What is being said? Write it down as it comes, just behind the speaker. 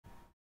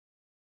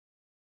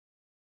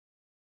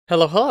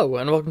Hello,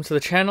 and welcome to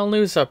the channel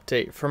news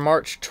update for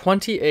March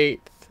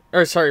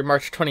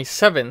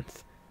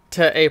 27th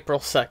to April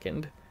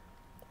 2nd.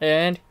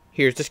 And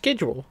here's the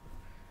schedule.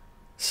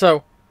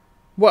 So,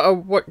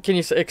 what can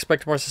you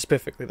expect more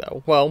specifically,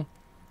 though? Well,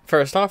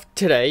 first off,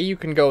 today you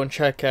can go and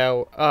check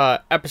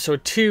out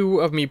episode 2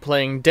 of me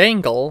playing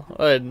Dangle,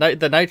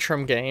 the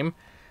Nitrum game,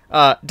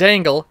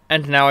 Dangle,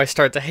 and now I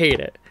start to hate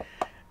it.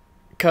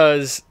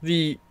 Because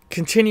the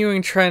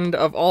continuing trend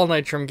of all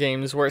Nitrum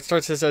games, where it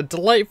starts as a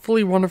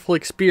delightfully wonderful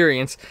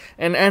experience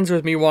and ends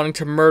with me wanting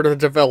to murder the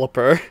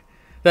developer,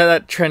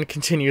 that trend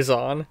continues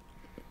on.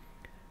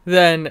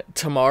 Then,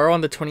 tomorrow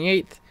on the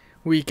 28th,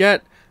 we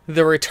get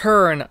the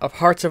return of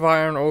Hearts of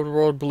Iron Old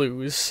World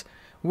Blues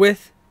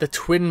with the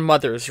Twin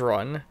Mothers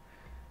run,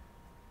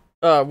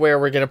 where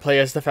we're going to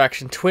play as the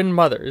faction Twin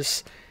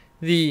Mothers,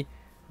 the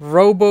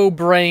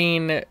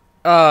Robo-Brain,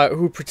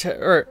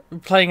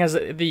 playing as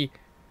the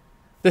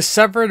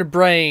severed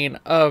brain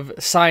of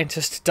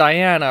scientist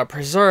Diana,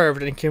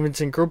 preserved and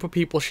convincing a group of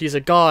people she's a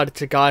god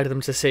to guide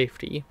them to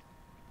safety.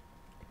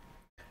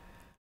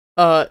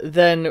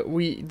 Then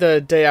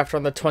the day after,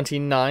 on the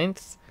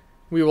 29th,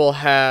 we will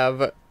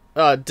have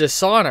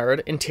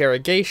Dishonored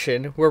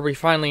Interrogation, where we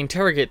finally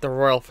interrogate the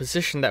royal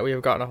physician that we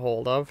have gotten a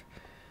hold of,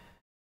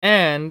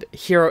 and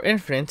Hero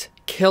Infinite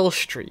Kill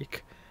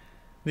Streak,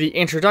 the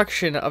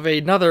introduction of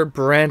another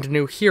brand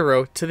new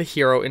hero to the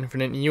Hero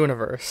Infinite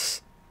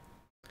universe.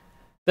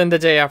 Then the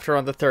day after,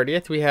 on the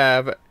 30th, we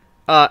have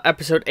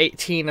episode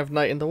 18 of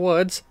Night in the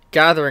Woods,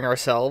 Gathering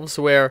Ourselves,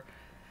 where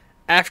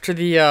after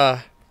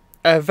the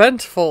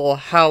eventful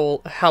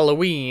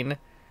Halloween,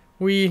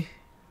 we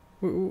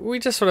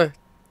just sort of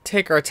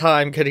take our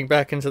time getting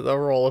back into the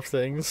roll of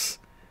things.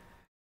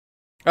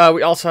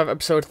 We also have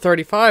episode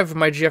 35 of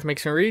My GF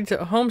Makes Me Read,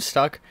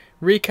 Homestuck,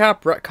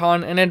 Recap,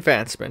 Retcon, and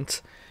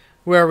Advancement,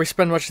 where we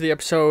spend much of the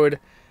episode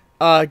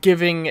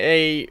giving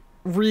a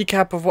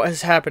recap of what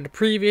has happened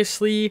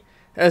previously,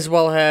 as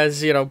well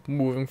as,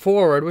 moving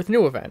forward with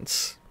new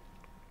events.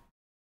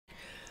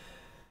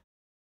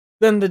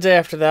 Then the day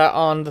after that,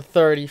 on the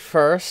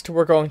 31st,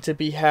 we're going to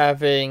be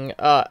having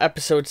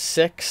episode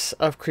 6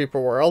 of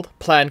Creeper World,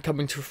 Plan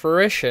Coming to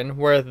Fruition,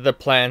 where the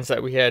plans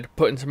that we had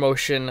put into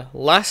motion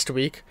last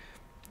week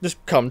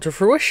just come to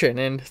fruition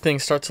and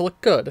things start to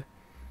look good.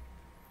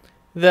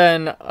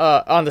 Then,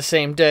 on the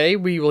same day,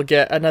 we will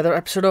get another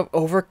episode of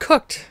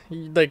Overcooked.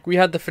 Like, we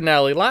had the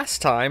finale last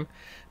time,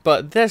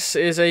 but this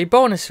is a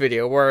bonus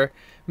video where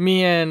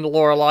me and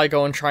Lorelai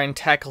go and try and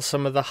tackle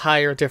some of the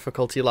higher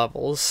difficulty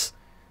levels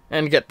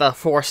and get the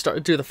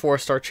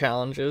 4-star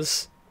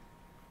challenges.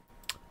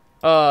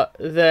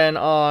 Then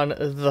on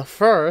the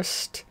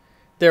 1st,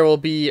 there will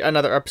be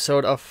another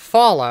episode of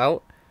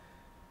Fallout.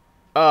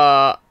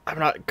 I'm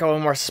not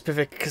going more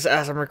specific because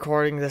as I'm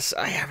recording this,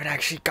 I haven't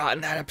actually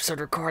gotten that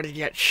episode recorded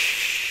yet.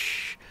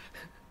 Shh.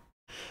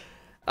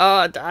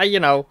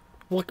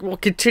 We'll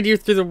continue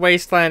through the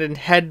wasteland and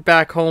head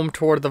back home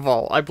toward the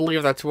vault. I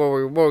believe that's what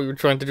we were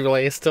trying to do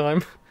last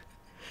time.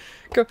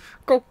 Go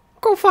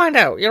find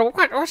out.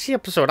 What's the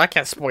episode? I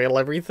can't spoil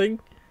everything.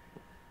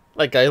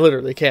 Like, I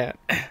literally can't.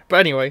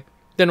 But anyway,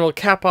 then we'll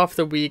cap off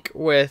the week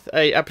with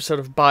a episode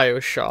of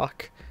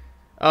BioShock,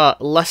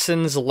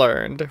 Lessons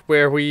Learned,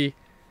 where we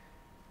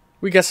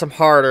get some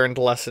hard-earned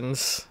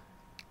lessons.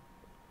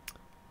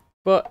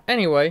 But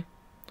anyway,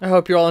 I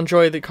hope you all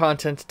enjoy the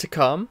content to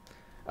come.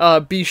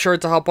 Be sure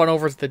to hop on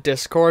over to the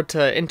Discord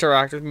to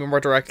interact with me more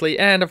directly,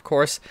 and of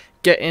course,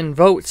 get in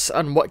votes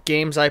on what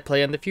games I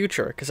play in the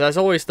future, because as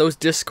always, those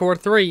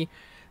Discord 3,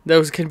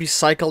 those can be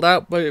cycled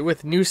out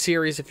with new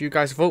series if you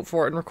guys vote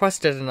for it and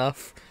request it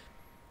enough.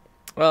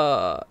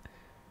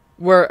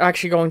 We're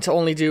actually going to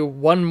only do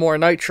one more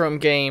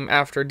Nitrum game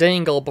after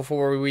Dangle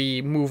before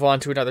we move on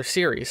to another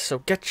series, so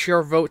get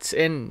your votes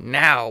in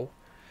now!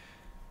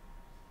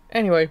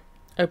 Anyway,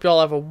 I hope you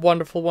all have a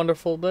wonderful,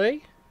 wonderful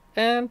day,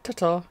 and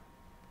ta-ta.